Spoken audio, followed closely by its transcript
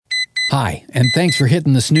Hi, and thanks for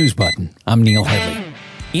hitting the snooze button. I'm Neil Headley.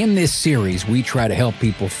 In this series, we try to help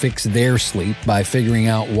people fix their sleep by figuring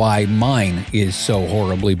out why mine is so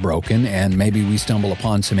horribly broken, and maybe we stumble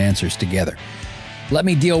upon some answers together. Let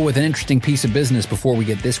me deal with an interesting piece of business before we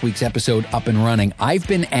get this week's episode up and running. I've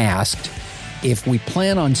been asked if we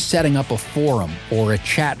plan on setting up a forum or a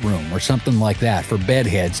chat room or something like that for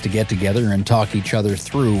bedheads to get together and talk each other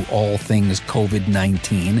through all things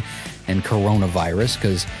COVID-19 and coronavirus,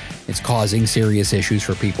 because it's causing serious issues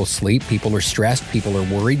for people's sleep. People are stressed, people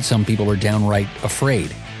are worried, some people are downright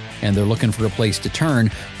afraid, and they're looking for a place to turn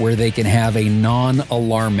where they can have a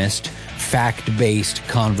non-alarmist, fact-based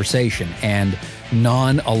conversation. And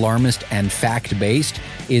non-alarmist and fact-based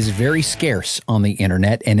is very scarce on the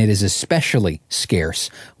internet, and it is especially scarce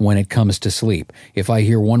when it comes to sleep. If I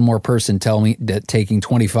hear one more person tell me that taking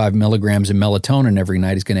 25 milligrams of melatonin every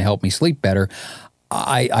night is going to help me sleep better,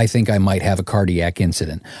 I think I might have a cardiac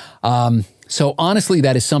incident. So honestly,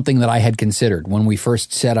 that is something that I had considered when we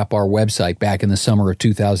first set up our website back in the summer of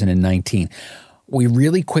 2019. We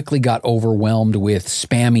really quickly got overwhelmed with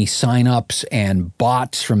spammy signups and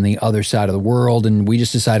bots from the other side of the world, and we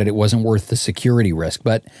just decided it wasn't worth the security risk.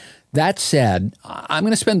 But that said, I'm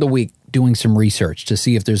going to spend the week doing some research to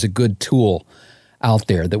see if there's a good tool out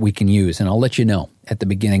there that we can use, and I'll let you know at the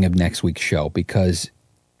beginning of next week's show, because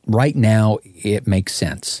right now it makes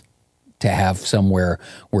sense to have somewhere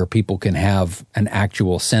where people can have an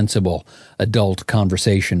actual sensible adult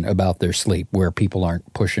conversation about their sleep, where people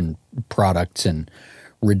aren't pushing products and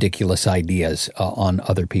ridiculous ideas on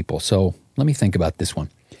other people. So let me think about this one.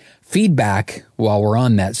 Feedback, while we're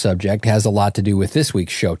on that subject, has a lot to do with this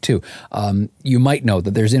week's show, too. You might know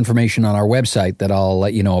that there's information on our website that I'll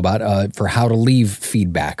let you know about for how to leave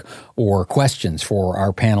feedback or questions for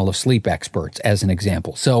our panel of sleep experts, as an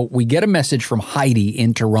example. So we get a message from Heidi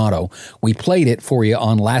in Toronto. We played it for you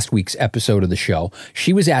on last week's episode of the show.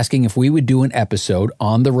 She was asking if we would do an episode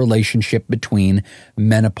on the relationship between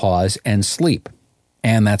menopause and sleep.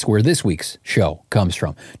 And that's where this week's show comes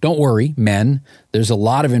from. Don't worry, men, there's a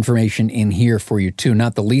lot of information in here for you too,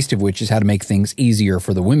 not the least of which is how to make things easier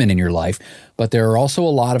for the women in your life. But there are also a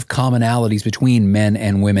lot of commonalities between men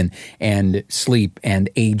and women, and sleep and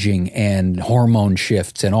aging and hormone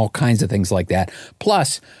shifts and all kinds of things like that.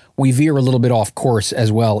 Plus, we veer a little bit off course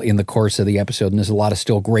as well in the course of the episode, and there's a lot of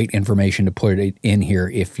still great information to put in here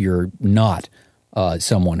if you're not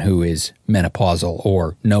someone who is menopausal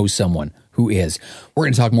or knows someone who is. We're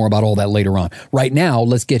going to talk more about all that later on. Right now,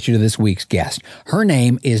 let's get you to this week's guest. Her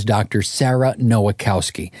name is Dr. Sara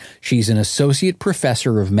Nowakowski. She's an associate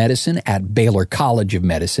professor of medicine at Baylor College of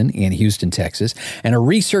Medicine in Houston, Texas, and a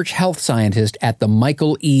research health scientist at the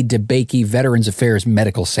Michael E. DeBakey Veterans Affairs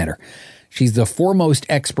Medical Center. She's the foremost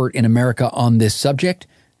expert in America on this subject,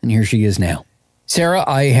 and here she is now. Sara,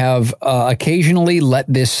 I have occasionally let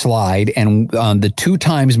this slide, and the two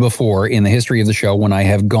times before in the history of the show when I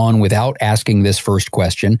have gone without asking this first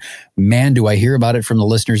question, man, do I hear about it from the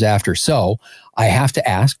listeners after. So I have to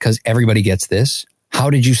ask, because everybody gets this, how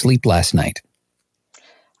did you sleep last night?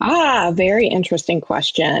 Very interesting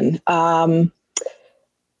question. Not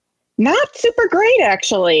super great,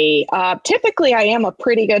 actually. Typically, I am a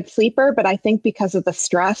pretty good sleeper, but I think because of the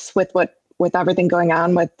stress with everything going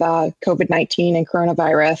on with COVID-19 and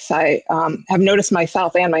coronavirus, I have noticed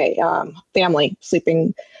myself and my family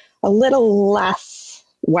sleeping a little less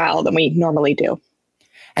well than we normally do.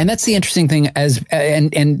 And that's the interesting thing,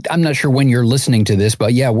 and I'm not sure when you're listening to this,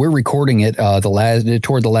 but yeah, we're recording it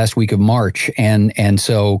toward the last week of March, and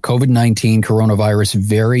so COVID-19, coronavirus,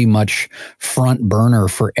 very much front burner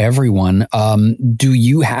for everyone. Do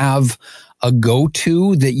you have a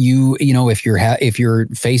go-to that if you're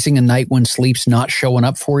facing a night when sleep's not showing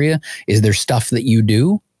up for you? Is there stuff that you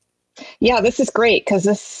do? Yeah, this is great because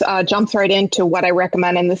this jumps right into what I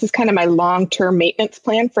recommend. And this is kind of my long-term maintenance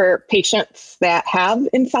plan for patients that have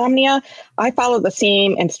insomnia. I follow the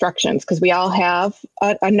same instructions because we all have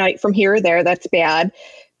a night from here or there that's bad.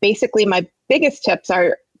 Basically, my biggest tips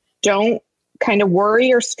are don't kind of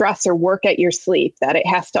worry or stress or work at your sleep, that it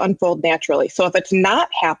has to unfold naturally. So if it's not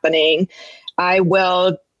happening, I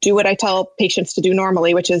will do what I tell patients to do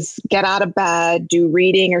normally, which is get out of bed, do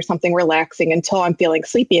reading or something relaxing until I'm feeling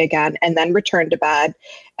sleepy again, and then return to bed,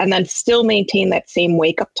 and then still maintain that same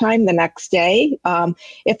wake up time the next day.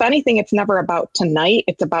 If anything, it's never about tonight,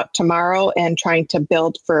 it's about tomorrow and trying to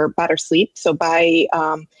build for better sleep. So by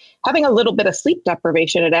having a little bit of sleep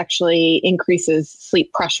deprivation, it actually increases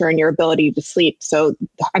sleep pressure and your ability to sleep. So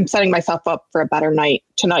I'm setting myself up for a better night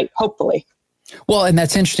tonight, hopefully. Well, and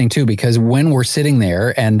that's interesting too, because when we're sitting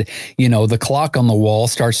there and, the clock on the wall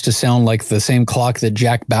starts to sound like the same clock that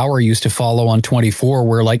Jack Bauer used to follow on 24,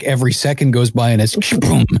 where like every second goes by and it's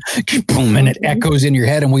boom, boom, and it echoes in your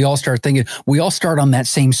head. And we all start on that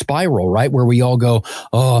same spiral, right? Where we all go,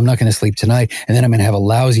 oh, I'm not going to sleep tonight. And then I'm going to have a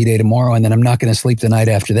lousy day tomorrow. And then I'm not going to sleep the night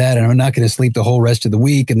after that. And I'm not going to sleep the whole rest of the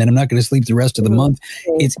week. And then I'm not going to sleep the rest of the month.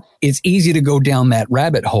 It's easy to go down that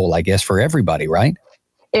rabbit hole, I guess, for everybody, right?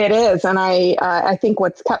 It is. And I think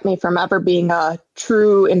what's kept me from ever being a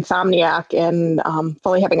true insomniac and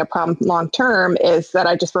fully having a problem long term is that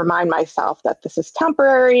I just remind myself that this is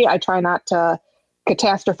temporary. I try not to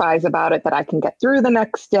catastrophize about it, that I can get through the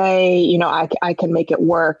next day. I can make it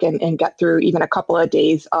work and get through even a couple of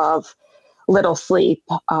days of little sleep,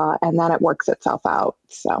 and then it works itself out.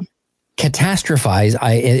 So. Catastrophize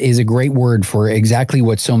is a great word for exactly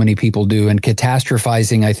what so many people do. And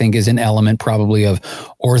catastrophizing, I think, is an element probably of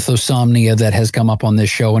orthosomnia that has come up on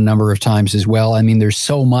this show a number of times as well. I mean, there's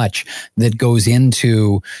so much that goes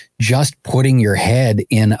into just putting your head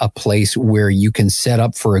in a place where you can set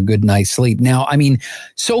up for a good night's sleep. Now, I mean,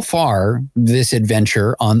 so far, this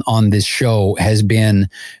adventure on this show has been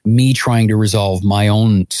me trying to resolve my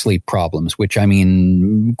own sleep problems, which, I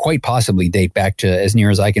mean, quite possibly date back to, as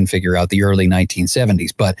near as I can figure out, the early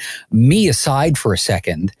 1970s. But me aside for a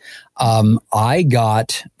second, I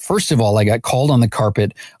got called on the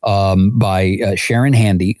carpet by Sharon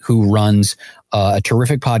Handy, who runs a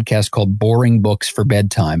terrific podcast called Boring Books for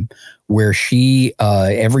Bedtime, where she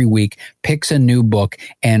every week picks a new book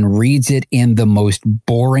and reads it in the most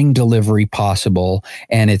boring delivery possible.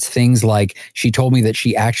 And it's things like, she told me that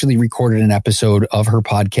she actually recorded an episode of her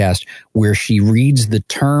podcast where she reads the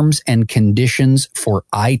terms and conditions for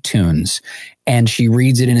iTunes. And she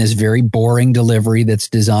reads it in this very boring delivery that's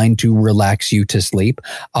designed to relax you to sleep.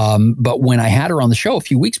 But when I had her on the show a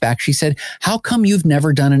few weeks back, she said, how come you've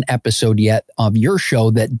never done an episode yet of your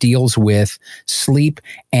show that deals with sleep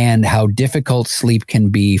and how difficult sleep can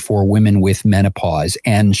be for women with menopause?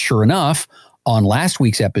 And sure enough, on last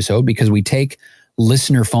week's episode, because we take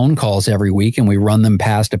listener phone calls every week and we run them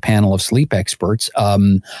past a panel of sleep experts,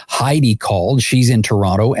 Heidi called. She's in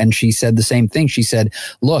Toronto, and she said the same thing. She said,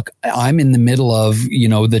 look, I'm in the middle of,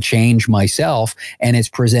 the change myself, and it's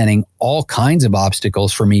presenting all kinds of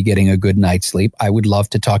obstacles for me getting a good night's sleep. I would love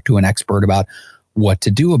to talk to an expert about what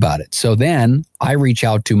to do about it. So then I reach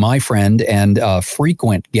out to my friend and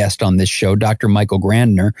frequent guest on this show, Dr. Michael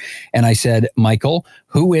Grandner. And I said, Michael,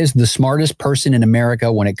 who is the smartest person in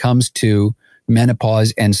America when it comes to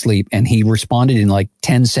menopause and sleep? And he responded in like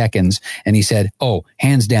 10 seconds. And he said, oh,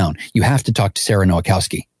 hands down, you have to talk to Sara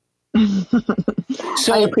Nowakowski.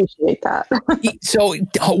 So I appreciate that. So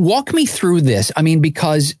walk me through this. I mean,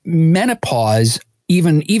 because menopause,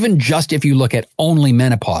 even just if you look at only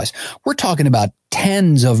menopause, we're talking about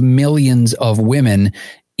tens of millions of women,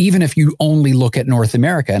 even if you only look at North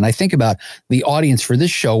America. And I think about the audience for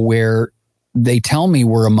this show, where they tell me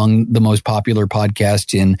we're among the most popular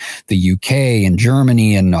podcasts in the UK and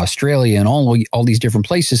Germany and Australia and all these different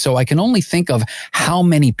places. So I can only think of how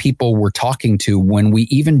many people we're talking to when we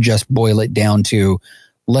even just boil it down to,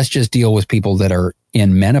 let's just deal with people that are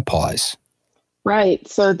in menopause. Right.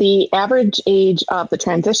 So the average age of the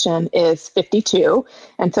transition is 52.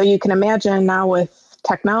 And so you can imagine now with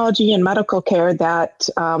technology and medical care that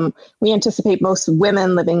we anticipate most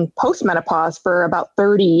women living post-menopause for about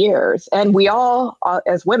 30 years. And we all,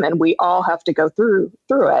 as women, we all have to go through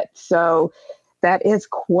it. So that is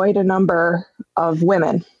quite a number of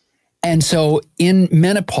women. And so in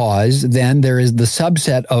menopause, then there is the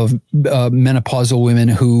subset of menopausal women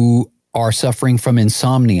who are suffering from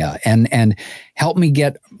insomnia, and help me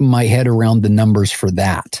get my head around the numbers for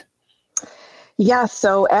that. Yeah,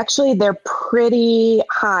 so actually they're pretty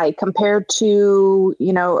high compared to,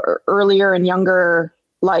 earlier and younger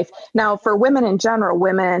life. Now, for women in general,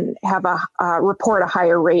 women have report a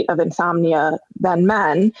higher rate of insomnia than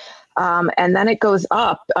men. And then it goes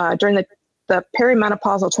up during the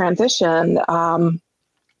perimenopausal transition.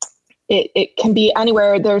 It can be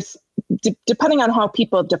anywhere. Depending on how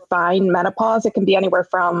people define menopause, it can be anywhere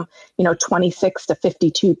from, 26 to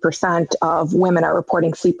 52% of women are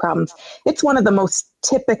reporting sleep problems. It's one of the most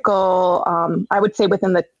typical, I would say,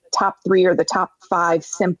 within the top 3 or the top 5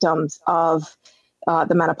 symptoms of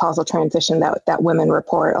the menopausal transition that women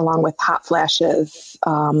report, along with hot flashes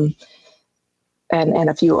and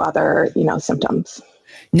a few other, symptoms.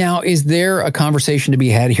 Now, is there a conversation to be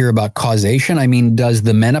had here about causation? I mean, does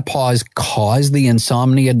the menopause cause the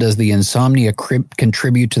insomnia? Does the insomnia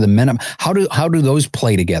contribute to the menopause? How do those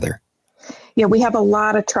play together? Yeah, we have a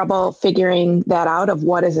lot of trouble figuring that out of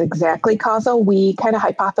what is exactly causal. We kind of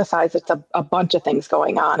hypothesize it's a bunch of things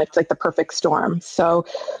going on. It's like the perfect storm. So,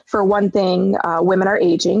 for one thing, women are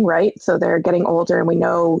aging, right? So they're getting older, and we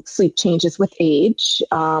know sleep changes with age.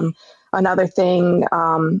 Another thing,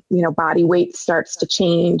 body weight starts to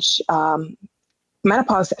change.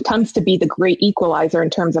 Menopause tends to be the great equalizer in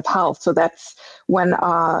terms of health. So that's when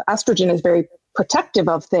estrogen is very protective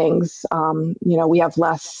of things. We have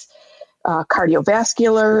less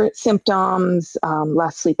cardiovascular symptoms,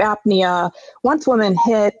 less sleep apnea. Once women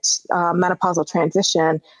hit menopausal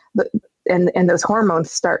transition, and those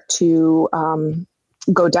hormones start to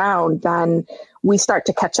go down, then we start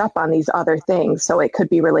to catch up on these other things. So it could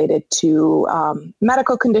be related to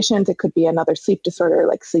medical conditions. It could be another sleep disorder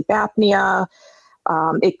like sleep apnea.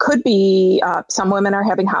 It could be some women are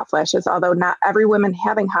having hot flashes, although not every woman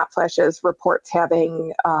having hot flashes reports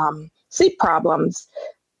having sleep problems.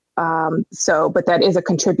 But that is a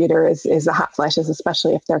contributor is the hot flashes,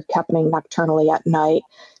 especially if they're happening nocturnally at night,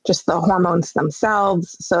 just the hormones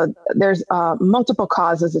themselves. So there's multiple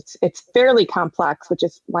causes. It's fairly complex, which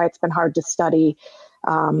is why it's been hard to study.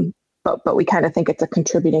 But we kind of think it's a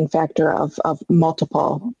contributing factor of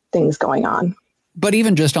multiple things going on. But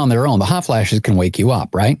even just on their own, the hot flashes can wake you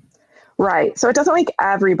up, right? Right. So it doesn't wake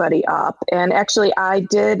everybody up. And actually, I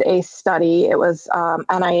did a study. It was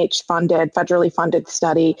NIH funded, federally funded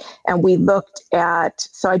study. And we looked at,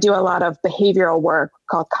 so I do a lot of behavioral work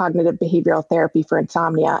called cognitive behavioral therapy for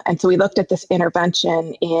insomnia. And so we looked at this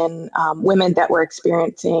intervention in women that were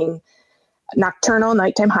experiencing nocturnal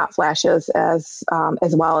nighttime hot flashes as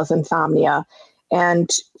well as insomnia. And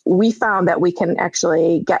we found that we can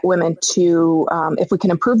actually get women to, if we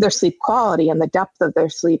can improve their sleep quality and the depth of their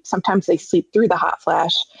sleep, sometimes they sleep through the hot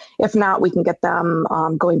flash. If not, we can get them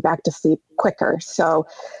going back to sleep quicker. So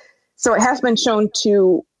it has been shown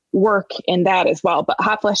to work in that as well. But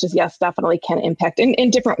hot flashes, yes, definitely can impact in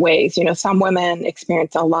different ways. Some women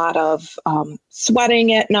experience a lot of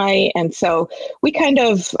sweating at night. And so we kind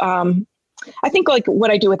of, I think like what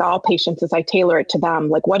I do with all patients is I tailor it to them,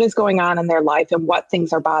 like what is going on in their life and what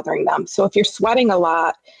things are bothering them. So if you're sweating a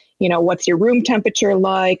lot, what's your room temperature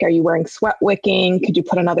like? Are you wearing sweat wicking? Could you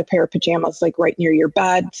put another pair of pajamas like right near your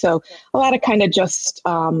bed? So a lot of kind of just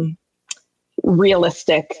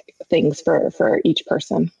realistic things for each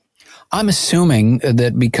person. I'm assuming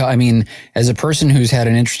that because, as a person who's had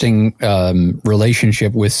an interesting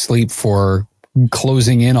relationship with sleep for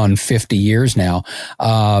closing in on 50 years now,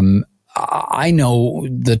 I know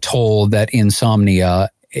the toll that insomnia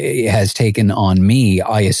has taken on me.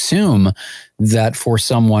 I assume that for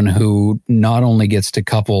someone who not only gets to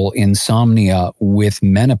couple insomnia with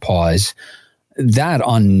menopause, that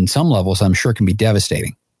on some levels, I'm sure can be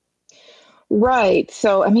devastating. Right.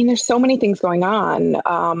 So, there's so many things going on.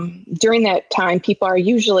 During that time, people are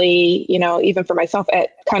usually, even for myself, at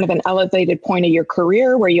kind of an elevated point of your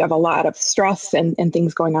career where you have a lot of stress and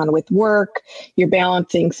things going on with work. You're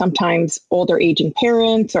balancing sometimes older aging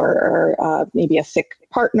parents or maybe a sick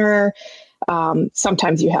partner.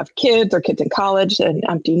 Sometimes you have kids or kids in college, an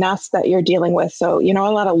empty nest that you're dealing with. So, a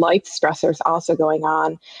lot of life stressors also going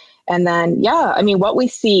on. And then, what we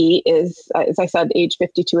see is, as I said, age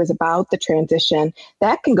 52 is about the transition.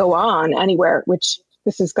 That can go on anywhere, which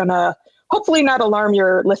this is going to hopefully not alarm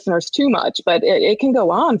your listeners too much, but it can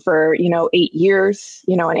go on for, 8 years,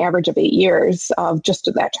 an average of 8 years of just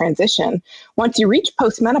that transition. Once you reach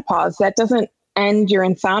postmenopause, that doesn't end your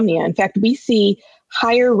insomnia. In fact, we see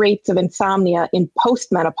higher rates of insomnia in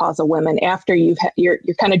postmenopausal women after you're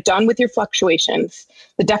kind of done with your fluctuations.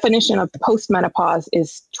 The definition of postmenopause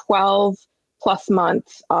is 12 plus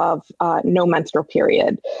months of no menstrual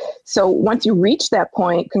period. So once you reach that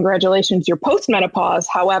point, congratulations, you're postmenopause.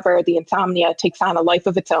 However, the insomnia takes on a life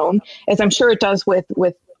of its own, as I'm sure it does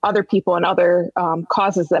with other people and other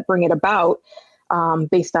causes that bring it about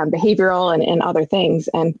based on behavioral and other things.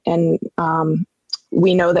 And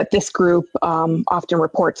we know that this group often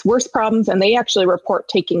reports worse problems, and they actually report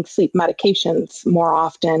taking sleep medications more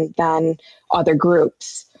often than other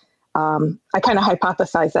groups. I kind of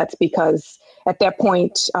hypothesize that's because at that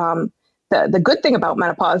point, the good thing about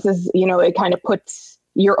menopause is, it kind of puts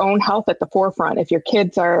your own health at the forefront. If your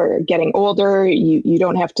kids are getting older, you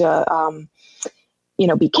don't have to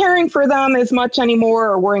be caring for them as much anymore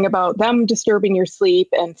or worrying about them disturbing your sleep.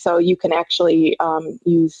 And so you can actually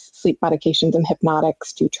use sleep medications and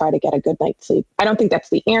hypnotics to try to get a good night's sleep. I don't think that's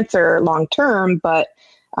the answer long term, but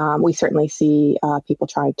we certainly see people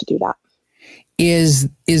trying to do that. Is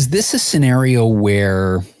this a scenario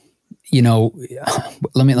where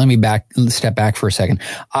let me step back for a second.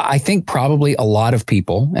 I think probably a lot of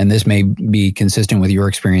people, and this may be consistent with your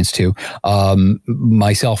experience too,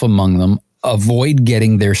 myself among them, avoid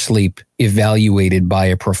getting their sleep evaluated by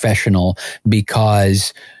a professional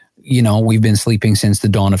because we've been sleeping since the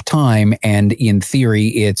dawn of time. And in theory,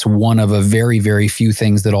 it's one of a very, very few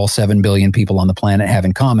things that all 7 billion people on the planet have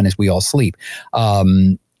in common is we all sleep.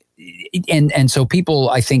 And so people,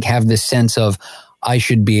 I think, have this sense of, I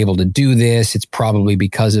should be able to do this. It's probably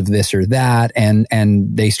because of this or that. And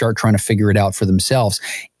they start trying to figure it out for themselves.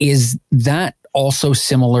 Is that also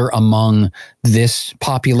similar among this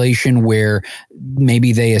population where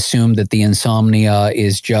maybe they assume that the insomnia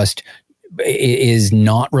is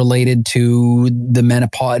not related to the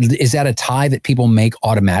menopause? Is that a tie that people make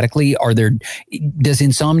automatically? Does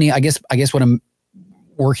insomnia, I guess what I'm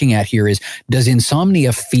working at here is, does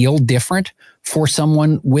insomnia feel different for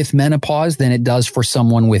someone with menopause than it does for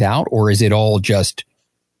someone without, or is it all just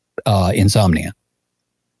insomnia?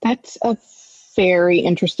 That's a very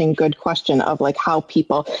interesting, good question of like how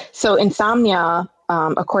people, so insomnia,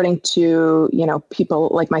 according to, people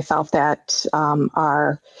like myself that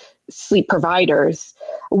are sleep providers,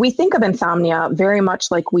 we think of insomnia very much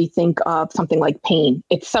like we think of something like pain.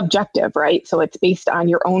 It's subjective, right? So it's based on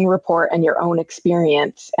your own report and your own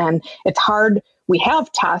experience. And it's hard. We have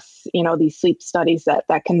tests, these sleep studies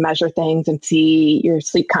that can measure things and see your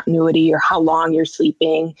sleep continuity or how long you're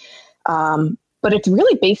sleeping. But it's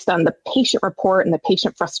really based on the patient report and the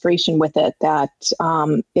patient frustration with it that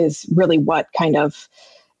is really what kind of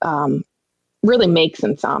really makes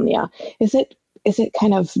insomnia. Is it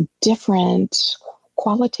kind of different,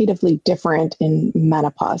 qualitatively different in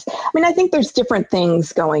menopause? I mean, I think there's different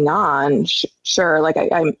things going on. Sure, like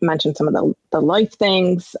I mentioned some of the life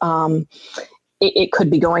things. It could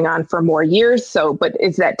be going on for more years. So, but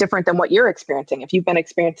is that different than what you're experiencing? If you've been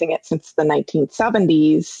experiencing it since the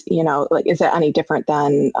 1970s, is it any different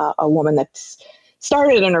than a woman that's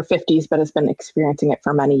started in her 50s but has been experiencing it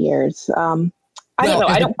for many years? I don't know.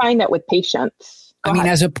 I don't find that with patients. Go ahead.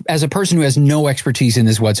 As a person who has no expertise in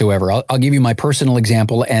this whatsoever, I'll give you my personal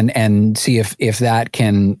example and see if that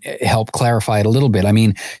can help clarify it a little bit. I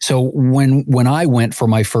mean, so when I went for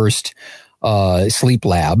my first sleep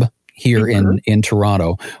lab here in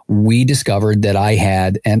Toronto, we discovered that I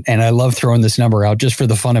had, and I love throwing this number out just for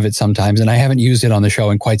the fun of it sometimes, and I haven't used it on the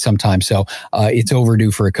show in quite some time, so it's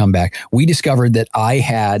overdue for a comeback. We discovered that I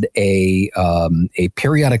had a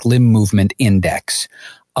periodic limb movement index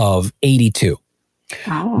of 82.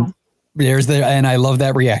 Oh. And I love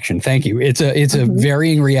that reaction. Thank you. It's a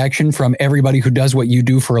varying reaction from everybody who does what you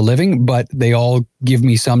do for a living, but they all give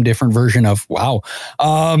me some different version of wow.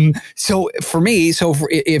 So for me,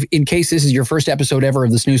 if in case this is your first episode ever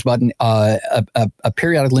of the snooze button, a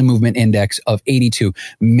periodic limb movement index of 82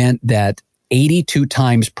 meant that 82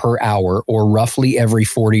 times per hour, or roughly every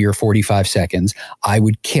 40 or 45 seconds, I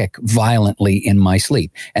would kick violently in my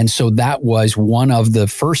sleep. And so that was one of the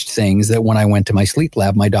first things that when I went to my sleep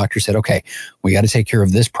lab, my doctor said, okay, we got to take care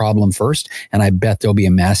of this problem first. And I bet there'll be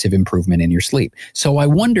a massive improvement in your sleep. So I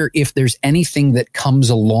wonder if there's anything that comes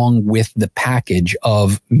along with the package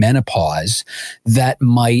of menopause that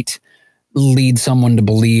might lead someone to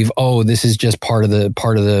believe, oh, this is just part of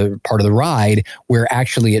the ride, where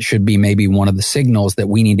actually it should be maybe one of the signals that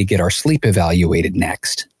we need to get our sleep evaluated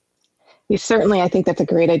next. Certainly, I think that's a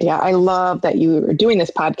great idea. I love that you are doing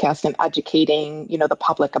this podcast and educating, the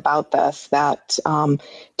public about this, that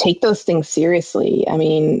take those things seriously. I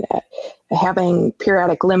mean, having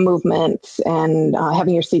periodic limb movements and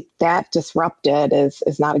having your sleep that disrupted is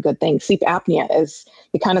not a good thing. Sleep apnea is,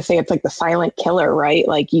 we kind of say it's like the silent killer, right?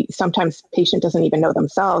 Like sometimes patient doesn't even know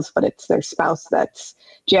themselves, but it's their spouse that's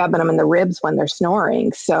jabbing them in the ribs when they're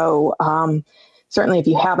snoring. So certainly if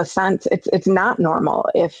you have a sense, it's not normal.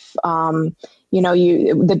 If,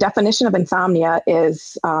 the definition of insomnia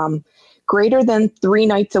is greater than 3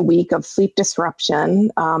 nights a week of sleep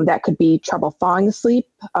disruption. That could be trouble falling asleep,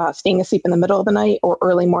 staying asleep in the middle of the night, or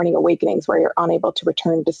early morning awakenings where you're unable to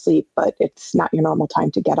return to sleep, but it's not your normal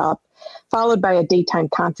time to get up, followed by a daytime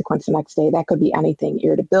consequence the next day. That could be anything: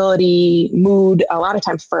 irritability, mood. A lot of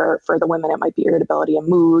times for the women, it might be irritability and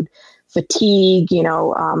mood, fatigue.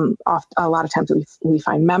 A lot of times we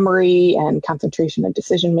find memory and concentration and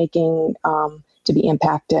decision making to be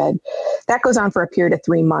impacted. That goes on for a period of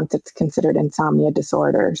 3 months. It's considered insomnia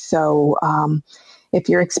disorder. So if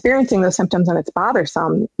you're experiencing those symptoms and it's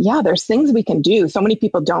bothersome, there's things we can do. So many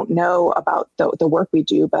people don't know about the work we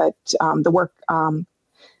do, but the work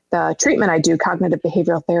the treatment I do, cognitive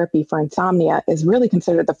behavioral therapy for insomnia, is really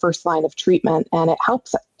considered the first line of treatment. And it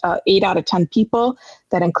helps 8 out of 10 people.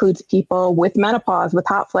 That includes people with menopause, with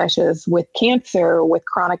hot flashes, with cancer, with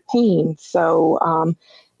chronic pain. So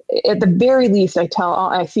at the very least,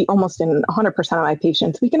 I see almost in 100% of my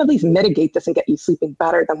patients, we can at least mitigate this and get you sleeping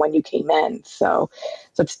better than when you came in. So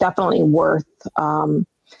it's definitely worth,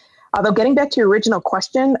 although getting back to your original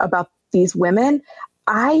question about these women,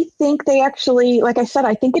 I think they actually, like I said,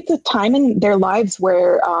 I think it's a time in their lives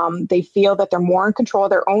where they feel that they're more in control of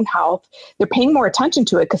their own health. They're paying more attention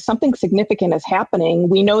to it because something significant is happening.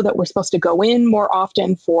 We know that we're supposed to go in more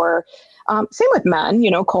often for, same with men,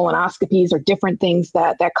 colonoscopies or different things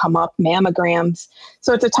that come up, mammograms.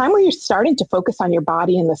 So it's a time where you're starting to focus on your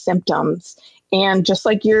body and the symptoms. And just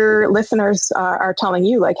like your listeners are telling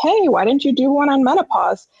you, like, hey, why didn't you do one on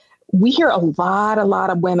menopause? We hear a lot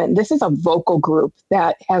of women. This is a vocal group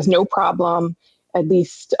that has no problem, at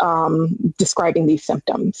least describing these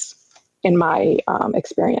symptoms in my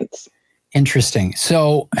experience. Interesting.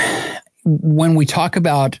 So when we talk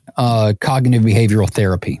about cognitive behavioral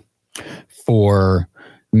therapy for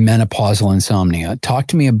menopausal insomnia, talk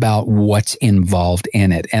to me about what's involved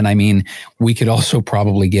in it. And I mean, we could also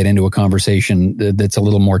probably get into a conversation that's a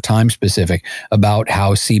little more time specific about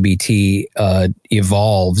how CBT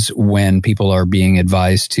evolves when people are being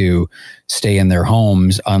advised to stay in their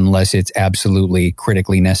homes unless it's absolutely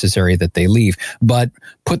critically necessary that they leave. But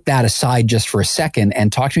put that aside just for a second and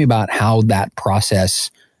talk to me about how that process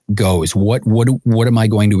goes. What am I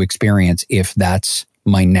going to experience if that's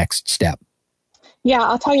my next step? Yeah,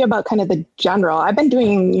 I'll tell you about kind of the general. I've been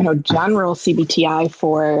doing, general CBTI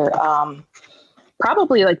for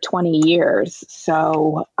probably like 20 years.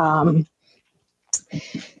 So I'm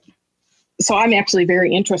actually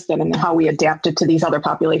very interested in how we adapted to these other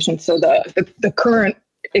populations. So the current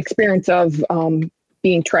experience of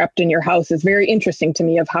being trapped in your house is very interesting to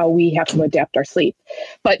me, of how we have to adapt our sleep.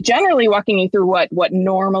 But generally, walking you through what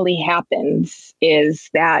normally happens is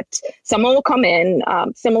that someone will come in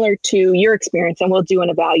similar to your experience, and we'll do an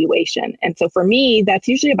evaluation. And so for me, that's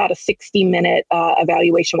usually about a 60-minute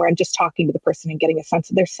evaluation where I'm just talking to the person and getting a sense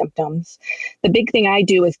of their symptoms. The big thing I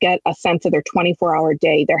do is get a sense of their 24-hour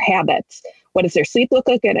day, their habits. What does their sleep look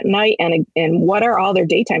like at night? And what are all their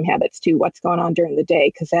daytime habits too? What's going on during the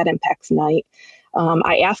day? Because that impacts night.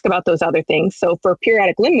 I ask about those other things. So for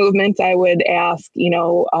periodic limb movements, I would ask, do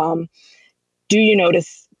you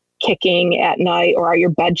notice kicking at night, or are your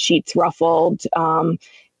bed sheets ruffled?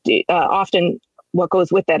 Often what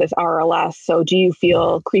goes with that is RLS. So do you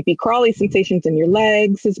feel creepy crawly sensations in your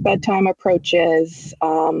legs as bedtime approaches?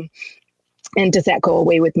 And does that go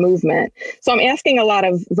away with movement? So I'm asking a lot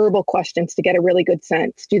of verbal questions to get a really good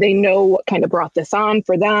sense. Do they know what kind of brought this on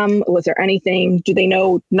for them? Was there anything? Do they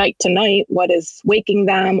know night to night what is waking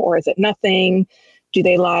them, or is it nothing? Do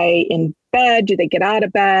they lie in bed? Do they get out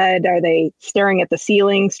of bed? Are they staring at the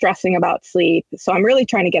ceiling, stressing about sleep? So I'm really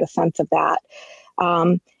trying to get a sense of that.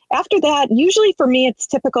 After that, usually for me, it's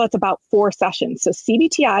about 4 sessions. So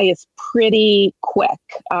CBTI is pretty quick.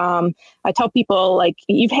 I tell people, like,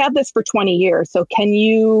 you've had this for 20 years, so can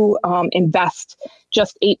you invest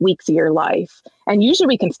just 8 weeks of your life? And usually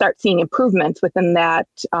we can start seeing improvements within that.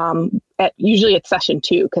 Usually it's session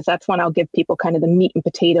 2, because that's when I'll give people kind of the meat and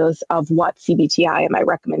potatoes of what CBTI and my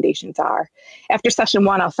recommendations are. After session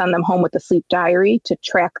 1, I'll send them home with a sleep diary to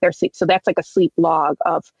track their sleep. So that's like a sleep log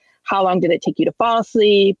of how long did it take you to fall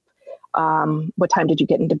asleep? What time did you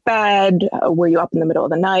get into bed? Were you up in the middle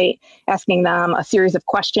of the night? Asking them a series of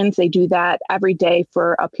questions. They do that every day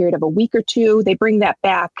for a period of a week or 2. They bring that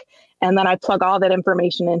back, and then I plug all that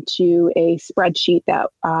information into a spreadsheet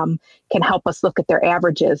that can help us look at their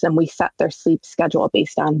averages, and we set their sleep schedule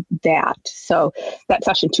based on that. So that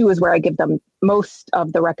session 2 is where I give them most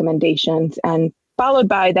of the recommendations, and followed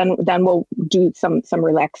by then we'll do some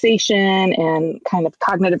relaxation and kind of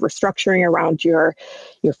cognitive restructuring around your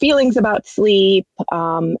feelings about sleep,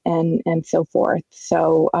 and so forth.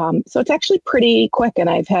 So it's actually pretty quick,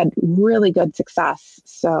 and I've had really good success.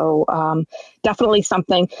 So definitely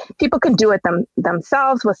something people can do it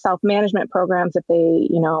themselves with self-management programs if they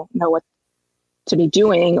know what to be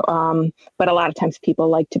doing. But a lot of times people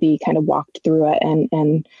like to be kind of walked through it,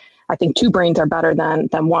 and I think 2 brains are better than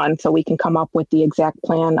 1. So we can come up with the exact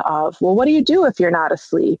plan of, well, what do you do if you're not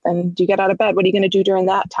asleep? And do you get out of bed? What are you going to do during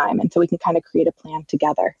that time? And so we can kind of create a plan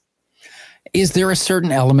together. Is there a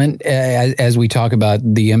certain element, as we talk about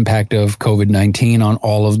the impact of COVID-19 on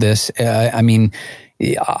all of this? I mean,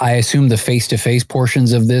 I assume the face-to-face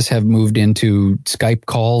portions of this have moved into Skype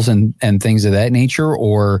calls and things of that nature,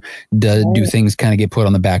 or do things kind of get put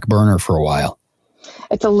on the back burner for a while?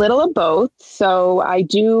 It's a little of both. So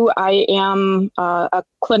I am a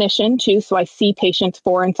clinician too. So I see patients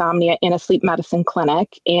for insomnia in a sleep medicine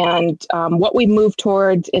clinic. And what we've moved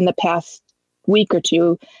towards in the past week or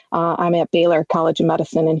two, I'm at Baylor College of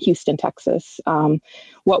Medicine in Houston, Texas.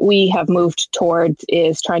 What we have moved towards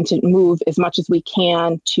is trying to move as much as we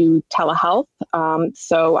can to telehealth.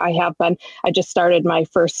 So I just started my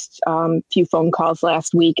first few phone calls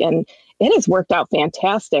last week, and it has worked out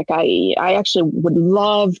fantastic. I actually would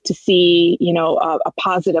love to see, a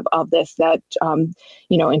positive of this, that,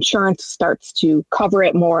 insurance starts to cover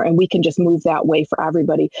it more and we can just move that way for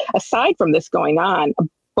everybody. Aside from this going on,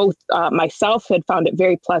 both myself had found it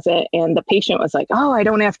very pleasant, and the patient was like, oh, I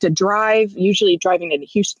don't have to drive. Usually driving into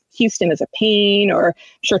Houston is a pain, or I'm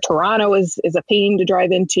sure Toronto is a pain to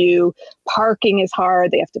drive into. Parking is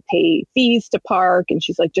hard. They have to pay fees to park. And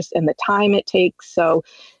she's like, and the time it takes. So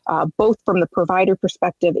both from the provider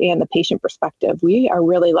perspective and the patient perspective, we are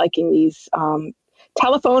really liking these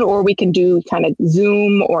telephone, or we can do kind of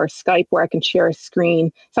Zoom or Skype where I can share a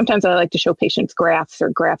screen. Sometimes I like to show patients graphs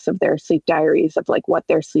of their sleep diaries of like what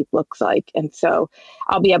their sleep looks like. And so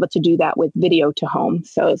I'll be able to do that with video to home.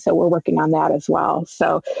 So we're working on that as well.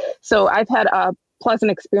 So I've had a pleasant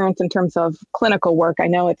experience in terms of clinical work. I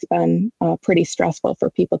know it's been pretty stressful for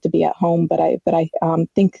people to be at home, but I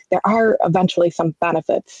think there are eventually some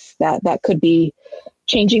benefits that could be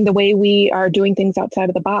changing the way we are doing things outside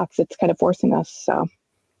of the box. It's kind of forcing us. So.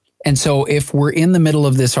 And so if we're in the middle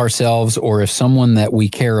of this ourselves, or if someone that we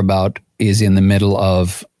care about is in the middle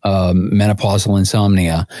of menopausal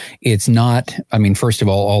insomnia, it's not, first of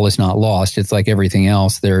all is not lost. It's like everything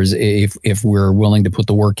else. If we're willing to put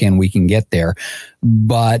the work in, we can get there.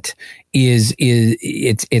 But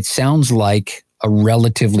it sounds like a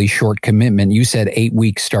relatively short commitment. You said 8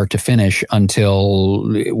 weeks start to finish until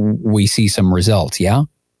we see some results. Yeah.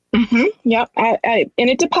 Mm-hmm. Yep. And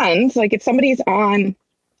it depends. Like if somebody's on,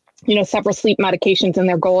 several sleep medications and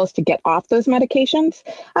their goal is to get off those medications,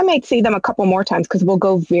 I might see them a couple more times, because we'll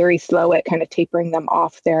go very slow at kind of tapering them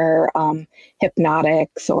off their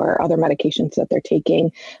hypnotics or other medications that they're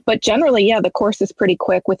taking. But generally, yeah, the course is pretty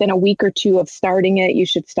quick. Within a week or two of starting it, you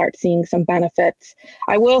should start seeing some benefits.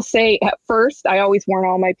 I will say at first, I always warn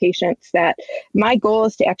all my patients that my goal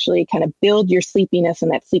is to actually kind of build your sleepiness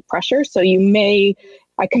and that sleep pressure. So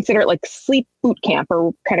I consider it like sleep boot camp,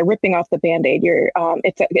 or kind of ripping off the Band-Aid.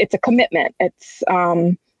 It's a commitment. It's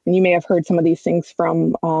and you may have heard some of these things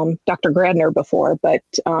from Dr. Gradner before, but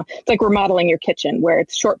it's like remodeling your kitchen, where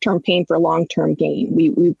it's short-term pain for long-term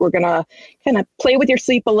gain. We're gonna kind of play with your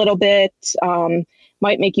sleep a little bit.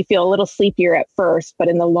 Might make you feel a little sleepier at first, but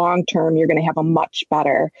in the long term, you're going to have a much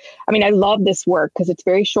better. I love this work because it's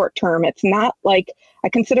very short term. It's not like, I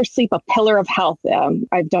consider sleep a pillar of health.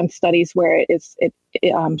 I've done studies where it's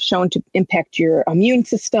shown to impact your immune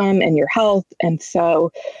system and your health. And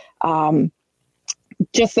so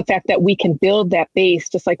just the fact that we can build that base,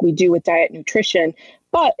 just like we do with diet and nutrition,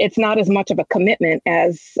 but it's not as much of a commitment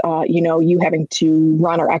as, you having to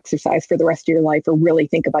run or exercise for the rest of your life, or really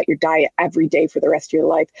think about your diet every day for the rest of your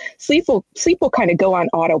life. Sleep will kind of go on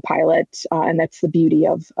autopilot. And that's the beauty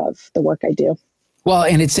of the work I do. Well,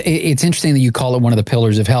 and it's interesting that you call it one of the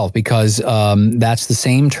pillars of health, because that's the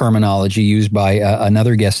same terminology used by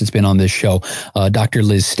another guest that's been on this show, Dr.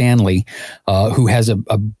 Liz Stanley, who has a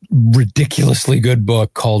ridiculously good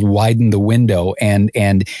book called Widen the Window, and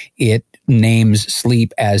it names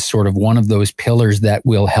sleep as sort of one of those pillars that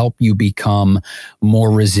will help you become more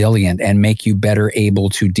resilient and make you better able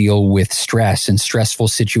to deal with stress and stressful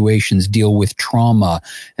situations, deal with trauma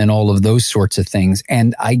and all of those sorts of things.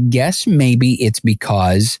 And I guess maybe it's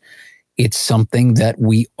because it's something that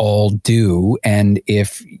we all do. And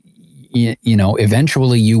if,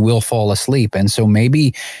 eventually you will fall asleep. And so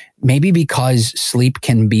maybe because sleep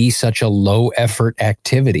can be such a low effort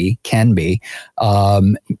activity,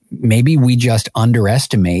 maybe we just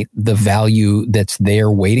underestimate the value that's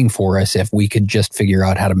there waiting for us if we could just figure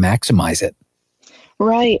out how to maximize it.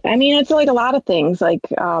 Right. It's like a lot of things, like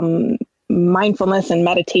mindfulness and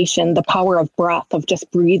meditation, the power of breath, of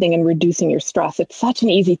just breathing and reducing your stress. It's such an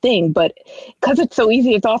easy thing, but because it's so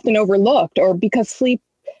easy, it's often overlooked, or because sleep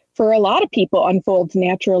for a lot of people unfolds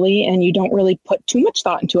naturally and you don't really put too much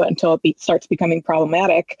thought into it until it starts becoming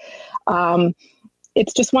problematic.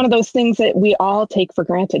 It's just one of those things that we all take for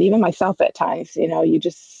granted, even myself at times. You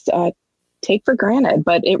just take for granted.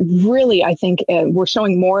 But it really, I think we're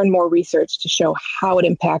showing more and more research to show how it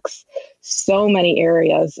impacts so many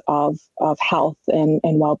areas of health and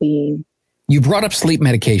well-being. You brought up sleep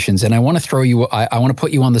medications, and I want to I want to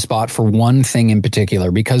put you on the spot for one thing in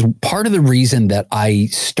particular, because part of the reason that I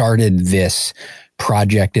started this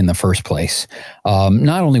project in the first place.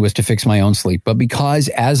 Not only was to fix my own sleep, but because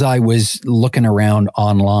as I was looking around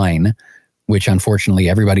online, which unfortunately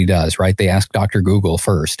everybody does, right? They ask Dr. Google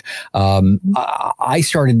first. I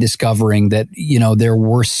started discovering that, there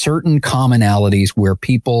were certain commonalities where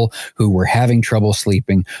people who were having trouble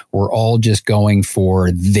sleeping were all just going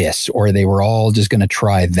for this, or they were all just going to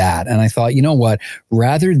try that. And I thought, you know what,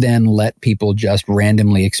 rather than let people just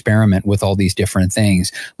randomly experiment with all these different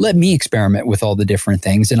things, let me experiment with all the different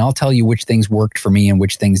things. And I'll tell you which things worked for me and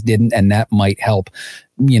which things didn't. And that might help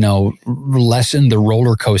lessen the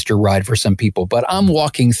roller coaster ride for some people. But I'm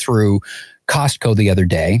walking through Costco the other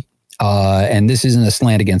day, and this isn't a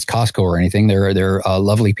slant against Costco or anything. They're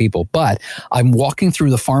lovely people. But I'm walking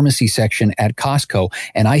through the pharmacy section at Costco,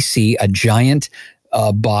 and I see a giant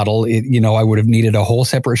bottle. I would have needed a whole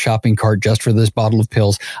separate shopping cart just for this bottle of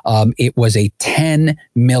pills. It was a 10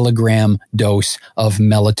 milligram dose of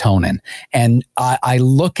melatonin. And I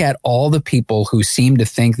look at all the people who seem to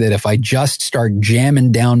think that if I just start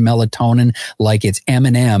jamming down melatonin like it's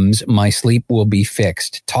M&Ms, my sleep will be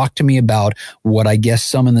fixed. Talk to me about what I guess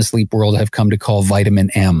some in the sleep world have come to call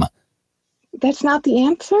vitamin M. That's not the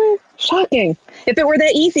answer? Shocking. If it were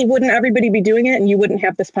that easy, wouldn't everybody be doing it and you wouldn't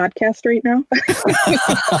have this podcast right now?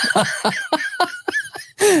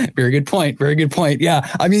 Very good point. Very good point. Yeah.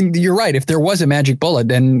 I mean, you're right. If there was a magic bullet,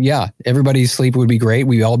 then yeah, everybody's sleep would be great.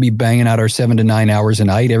 We'd all be banging out our 7 to 9 hours a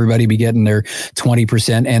night. Everybody be getting their 20%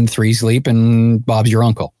 N3 sleep, and Bob's your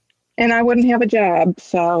uncle. And I wouldn't have a job.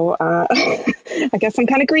 So I guess I'm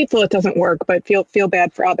kind of grateful it doesn't work, but feel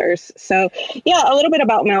bad for others. So yeah, a little bit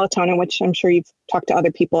about melatonin, which I'm sure you've talked to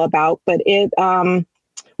other people about, but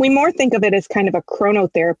we more think of it as kind of a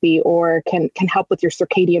chronotherapy, or can help with your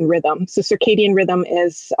circadian rhythm. So circadian rhythm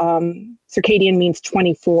is, circadian means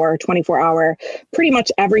 24 hour. Pretty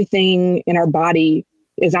much everything in our body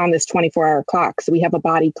is on this 24-hour clock. So we have a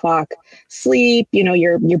body clock. Sleep,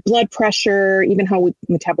 your blood pressure, even how we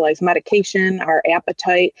metabolize medication, our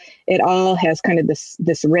appetite, it all has kind of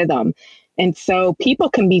this rhythm. And so people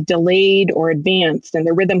can be delayed or advanced, and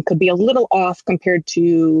the rhythm could be a little off compared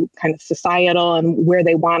to kind of societal and where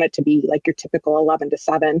they want it to be, like your typical 11 to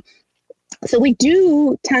 7. So we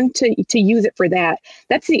do tend to use it for that.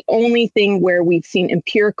 That's the only thing where we've seen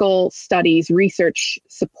empirical studies, research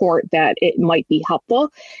support that it might be helpful,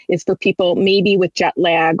 is for people maybe with jet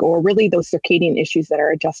lag or really those circadian issues that are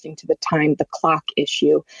adjusting to the time, the clock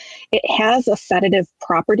issue. It has a sedative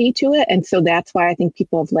property to it. And so that's why I think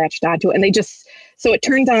people have latched onto it. And so it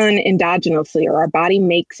turns on endogenously, or our body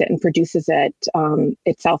makes it and produces it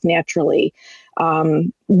itself naturally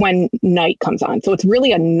when night comes on. So it's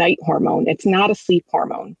really a night hormone. It's not a sleep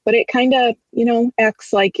hormone, but it kind of,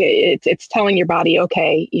 acts like it's telling your body,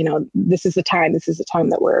 okay, this is the time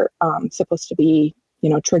that we're supposed to be,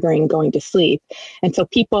 triggering going to sleep. And so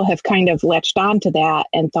people have kind of latched onto that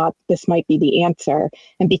and thought this might be the answer.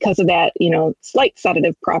 And because of that, slight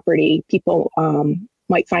sedative property, people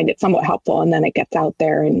might find it somewhat helpful, and then it gets out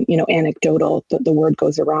there and, anecdotal, the word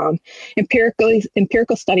goes around.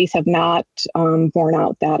 Empirical studies have not borne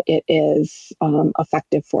out that it is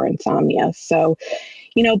effective for insomnia. So,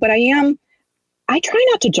 but I try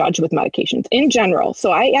not to judge with medications in general.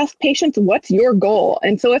 So I ask patients, what's your goal?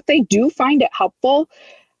 And so if they do find it helpful,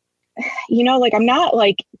 I'm not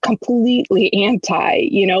completely anti,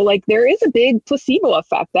 there is a big placebo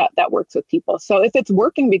effect that works with people. So if it's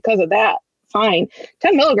working because of that, fine.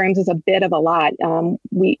 10 milligrams is a bit of a lot.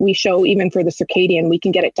 We show even for the circadian, we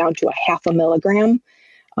can get it down to a 0.5 milligram.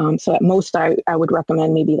 So at most, I would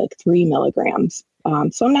recommend maybe 3 milligrams.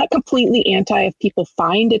 So I'm not completely anti if people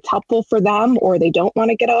find it's helpful for them or they don't want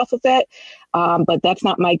to get off of it. But that's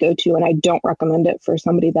not my go-to, and I don't recommend it for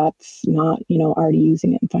somebody that's not, already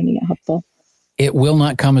using it and finding it helpful. It will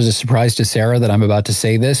not come as a surprise to Sara that I'm about to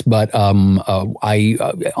say this, but on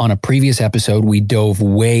a previous episode, we dove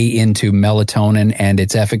way into melatonin and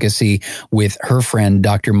its efficacy with her friend,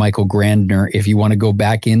 Dr. Michael Grandner. If you want to go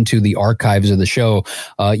back into the archives of the show,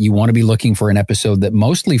 you want to be looking for an episode that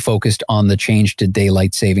mostly focused on the change to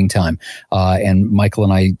daylight saving time. And Michael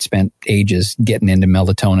and I spent ages getting into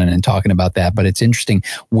melatonin and talking about that. But it's interesting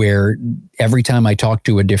where every time I talk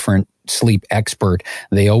to a different sleep expert,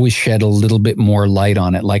 they always shed a little bit more light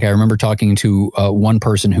on it. Like I remember talking to one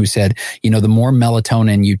person who said, the more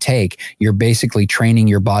melatonin you take, you're basically training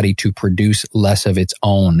your body to produce less of its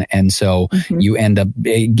own. And so you end up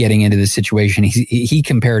getting into this situation. He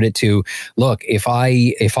compared it to, look, if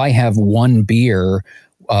I have one beer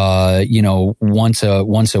once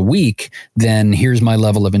a week, then here's my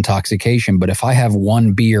level of intoxication. But if I have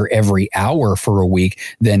one beer every hour for a week,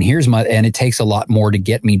 then and it takes a lot more to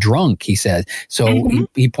get me drunk, he says. So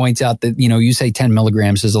he points out that, you say 10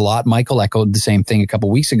 milligrams is a lot. Michael echoed the same thing a couple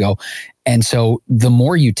of weeks ago. And so the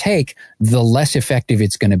more you take, the less effective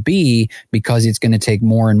it's going to be, because it's going to take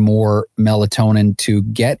more and more melatonin to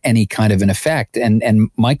get any kind of an effect.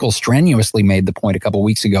 And Michael strenuously made the point a couple of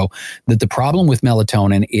weeks ago that the problem with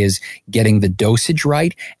melatonin is getting the dosage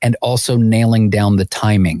right and also nailing down the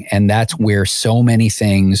timing. And that's where so many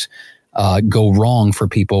things go wrong for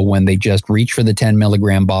people when they just reach for the 10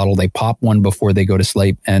 milligram bottle. They pop one before they go to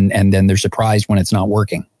sleep, and then they're surprised when it's not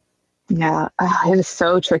working. Yeah, it is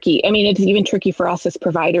so tricky. I mean, it's even tricky for us as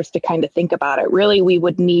providers to kind of think about it. Really, we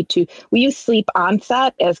use sleep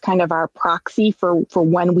onset as kind of our proxy for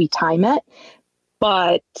when we time it.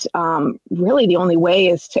 But really, the only way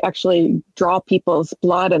is to actually draw people's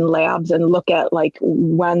blood and labs and look at like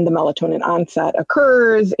when the melatonin onset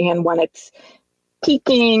occurs and when it's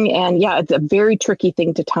peaking. And yeah, it's a very tricky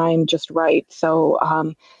thing to time just right. So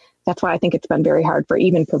that's why I think it's been very hard for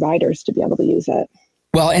even providers to be able to use it.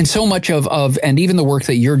 Well, and so much and even the work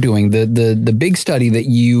that you're doing, the big study that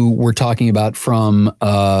you were talking about from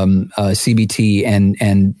CBT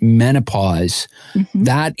and menopause,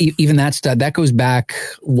 that even that study, that goes back,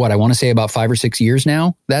 I want to say about 5 or 6 years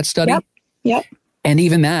now, that study? Yep. And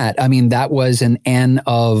even that, I mean, that was an N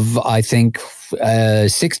of, I think,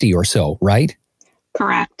 60 or so, right?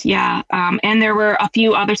 Correct. Yeah. And there were a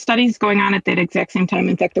few other studies going on at that exact same time.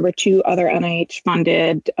 In fact, there were 2 other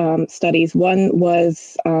NIH-funded studies. One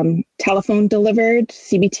was telephone delivered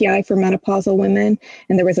CBTI for menopausal women.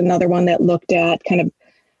 And there was another one that looked at kind of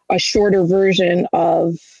a shorter version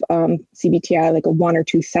of CBTI, like a 1 or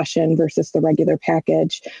 2 session versus the regular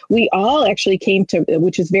package. We all actually came to,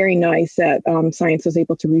 which is very nice that science was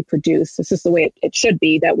able to reproduce. This is the way it should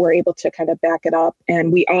be, that we're able to kind of back it up.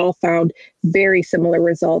 And we all found very similar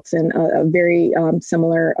results and a very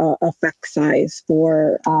similar effect size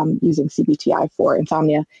for using CBTI for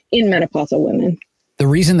insomnia in menopausal women. The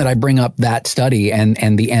reason that I bring up that study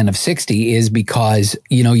and the N of 60 is because,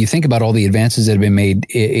 you think about all the advances that have been made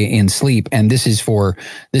in sleep, and this is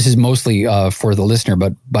mostly for the listener,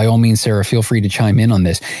 but by all means, Sara, feel free to chime in on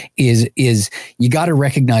this, is you got to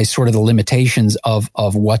recognize sort of the limitations of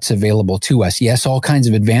what's available to us. Yes, all kinds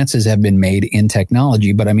of advances have been made in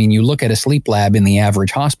technology, but I mean, you look at a sleep lab in the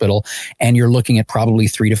average hospital and you're looking at probably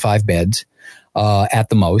 3 to 5 beds. At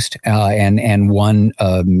the most, and one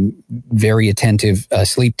very attentive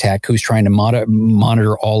sleep tech who's trying to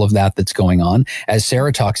monitor all of that's going on. As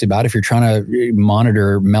Sara talks about, if you're trying to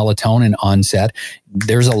monitor melatonin onset,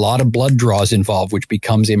 there's a lot of blood draws involved, which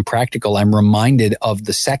becomes impractical. I'm reminded of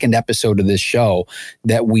the second episode of this show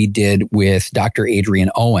that we did with Dr.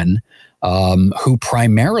 Adrian Owen, who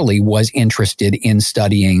primarily was interested in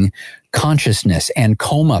studying consciousness and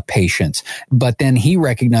coma patients. But then he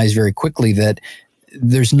recognized very quickly that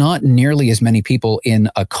there's not nearly as many people in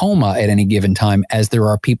a coma at any given time as there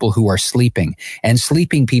are people who are sleeping. And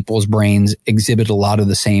sleeping people's brains exhibit a lot of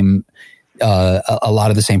the same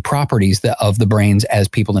properties of the brains as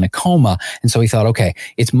people in a coma. And so he thought, okay,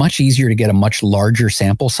 it's much easier to get a much larger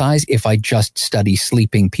sample size if I just study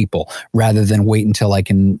sleeping people rather than wait until I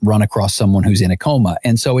can run across someone who's in a coma.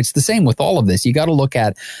 And so it's the same with all of this. You got to look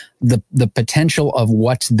at the potential of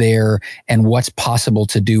what's there and what's possible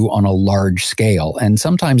to do on a large scale. And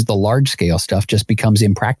sometimes the large scale stuff just becomes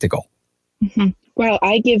impractical. Mm-hmm. Well,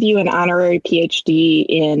 I give you an honorary PhD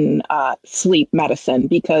in sleep medicine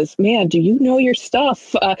because, man, do you know your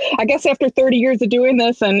stuff? I guess after 30 years of doing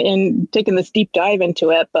this and taking this deep dive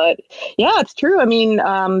into it. But yeah, it's true. I mean,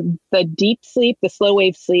 the deep sleep, the slow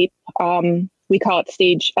wave sleep, we call it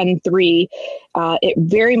stage N3. It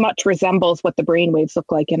very much resembles what the brain waves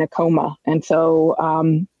look like in a coma. And so,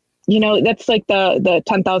 that's like the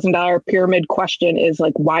 $10,000 pyramid question is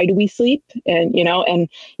like, why do we sleep? And, and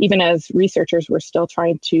even as researchers, we're still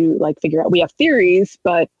trying to figure out, we have theories,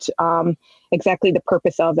 but exactly the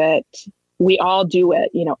purpose of it, we all do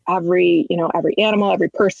it, every animal, every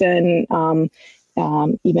person,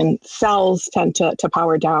 even cells tend to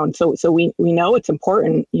power down. So we know it's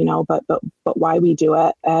important, but why we do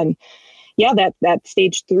it. And yeah, that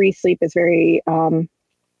stage 3 sleep is very,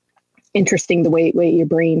 interesting, the way your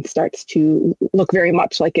brain starts to look very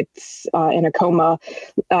much like it's in a coma.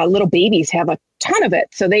 Little babies have a ton of it.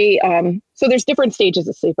 So so there's different stages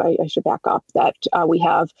of sleep. I should back up that we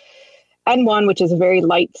have N1, which is a very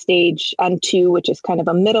light stage, N2, which is kind of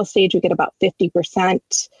a middle stage. We get about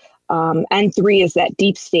 50%. N3 is that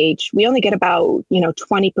deep stage. We only get about,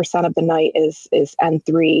 20% of the night is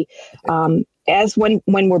N3. as when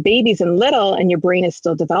we're babies and little and your brain is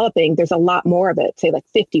still developing, there's a lot more of it, say like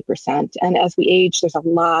 50%. And as we age, there's a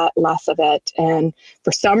lot less of it. And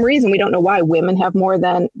for some reason, we don't know why women have more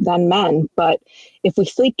than men. But if we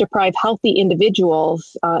sleep deprive healthy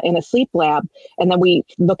individuals in a sleep lab, and then we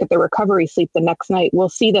look at the recovery sleep the next night, we'll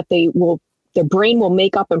see that their brain will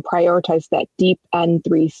make up and prioritize that deep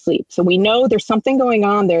N3 sleep. So we know there's something going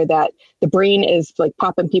on there that the brain is like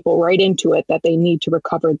popping people right into it, that they need to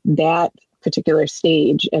recover that particular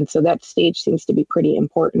stage. And so that stage seems to be pretty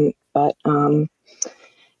important. But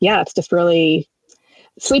it's just really,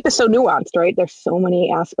 sleep is so nuanced, right? There's so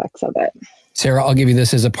many aspects of it. Sara, I'll give you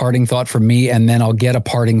this as a parting thought from me, and then I'll get a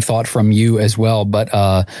parting thought from you as well. But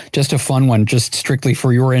just a fun one, just strictly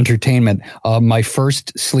for your entertainment. My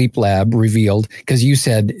first sleep lab revealed, because you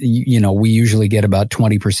said, we usually get about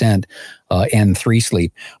 20% N3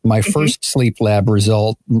 sleep. My first sleep lab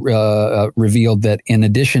result revealed that in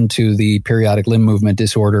addition to the periodic limb movement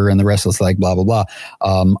disorder and the restless leg, blah, blah,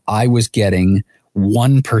 blah, I was getting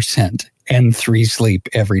 1% N3 sleep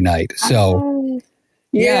every night. So...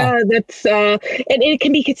 Yeah, that's, and it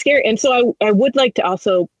can be scary. And so I would like to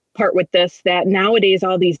also part with this, that nowadays,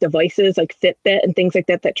 all these devices like Fitbit and things like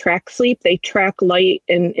that track sleep, they track light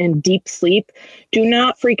and deep sleep. Do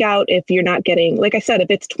not freak out if you're not getting, like I said,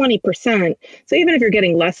 if it's 20%. So even if you're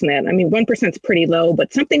getting less than that, 1% is pretty low,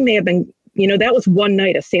 but something may have been, that was one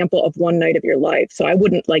night, a sample of one night of your life. So I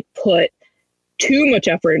wouldn't put too much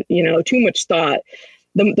effort, too much thought.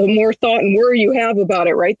 The more thought and worry you have about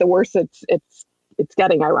it, right, the worse it's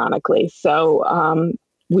getting, ironically. So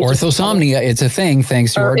orthosomnia, it's a thing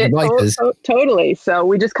thanks to our devices. Totally. So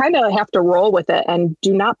we just kind of have to roll with it and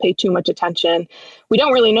do not pay too much attention. We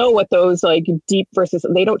don't really know what those deep versus,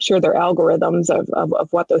 they don't share their algorithms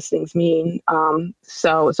of what those things mean.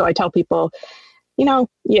 So I tell people,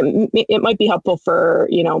 it might be helpful for,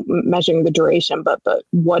 measuring the duration, but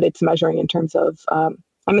what it's measuring in terms of,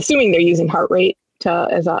 I'm assuming they're using heart rate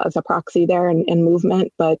as a proxy there and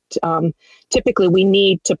movement. But typically we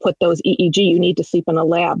need to put those EEG, you need to sleep in a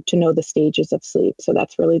lab to know the stages of sleep. So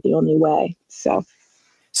that's really the only way. So.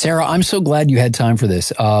 Sara, I'm so glad you had time for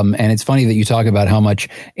this. And it's funny that you talk about how much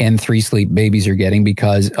N3 sleep babies are getting,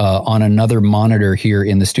 because on another monitor here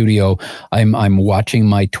in the studio, I'm watching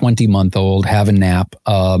my 20-month-old have a nap.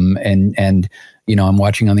 And I'm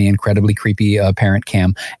watching on the incredibly creepy parent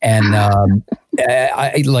cam. And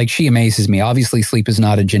she amazes me. Obviously, sleep is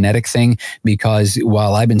not a genetic thing, because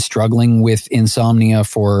while I've been struggling with insomnia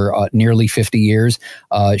for nearly 50 years,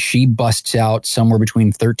 she busts out somewhere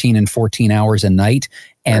between 13 and 14 hours a night,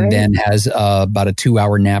 and then has about a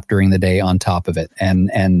 2-hour nap during the day on top of it.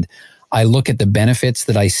 And I look at the benefits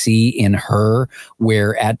that I see in her,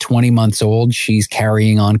 where at 20 months old, she's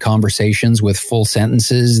carrying on conversations with full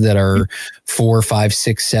sentences that are 4, 5,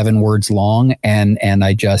 6, 7 words long. And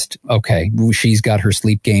I just, she's got her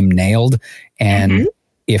sleep game nailed. And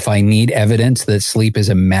if I need evidence that sleep is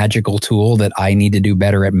a magical tool that I need to do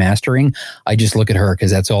better at mastering, I just look at her, because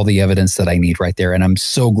that's all the evidence that I need right there. And I'm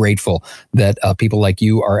so grateful that people like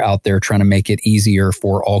you are out there trying to make it easier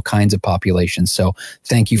for all kinds of populations. So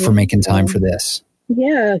thank you for making time for this.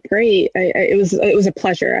 Yeah, great. It was a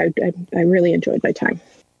pleasure. I really enjoyed my time.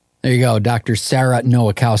 There you go, Dr. Sara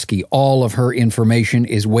Nowakowski. All of her information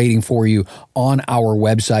is waiting for you on our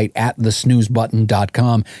website at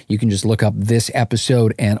thesnoozebutton.com. You can just look up this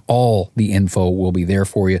episode and all the info will be there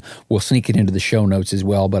for you. We'll sneak it into the show notes as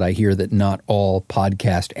well, but I hear that not all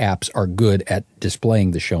podcast apps are good at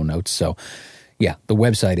displaying the show notes. So yeah, the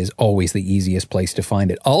website is always the easiest place to find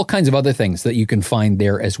it. All kinds of other things that you can find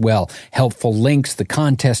there as well. Helpful links, the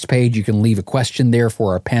contest page. You can leave a question there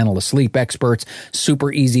for our panel of sleep experts.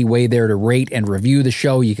 Super easy way there to rate and review the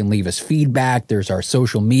show. You can leave us feedback. There's our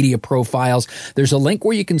social media profiles. There's a link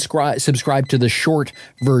where you can subscribe to the short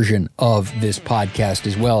version of this podcast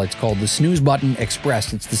as well. It's called the Snooze Button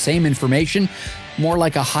Express. It's the same information, more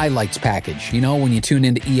like a highlights package. When you tune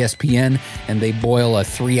into ESPN and they boil a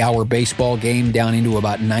 3-hour baseball game down into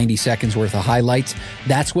about 90 seconds worth of highlights,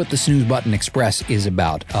 that's what the Snooze Button Express is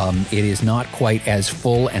about. It is not quite as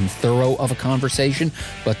full and thorough of a conversation,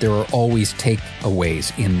 but there are always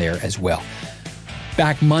takeaways in there as well.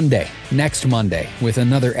 Back next Monday, with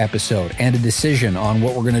another episode and a decision on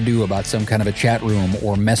what we're going to do about some kind of a chat room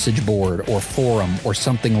or message board or forum or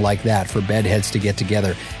something like that for bedheads to get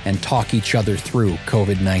together and talk each other through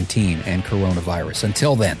COVID-19 and coronavirus.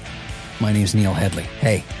 Until then, my name's Neil Headley.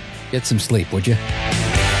 Hey, get some sleep, would you?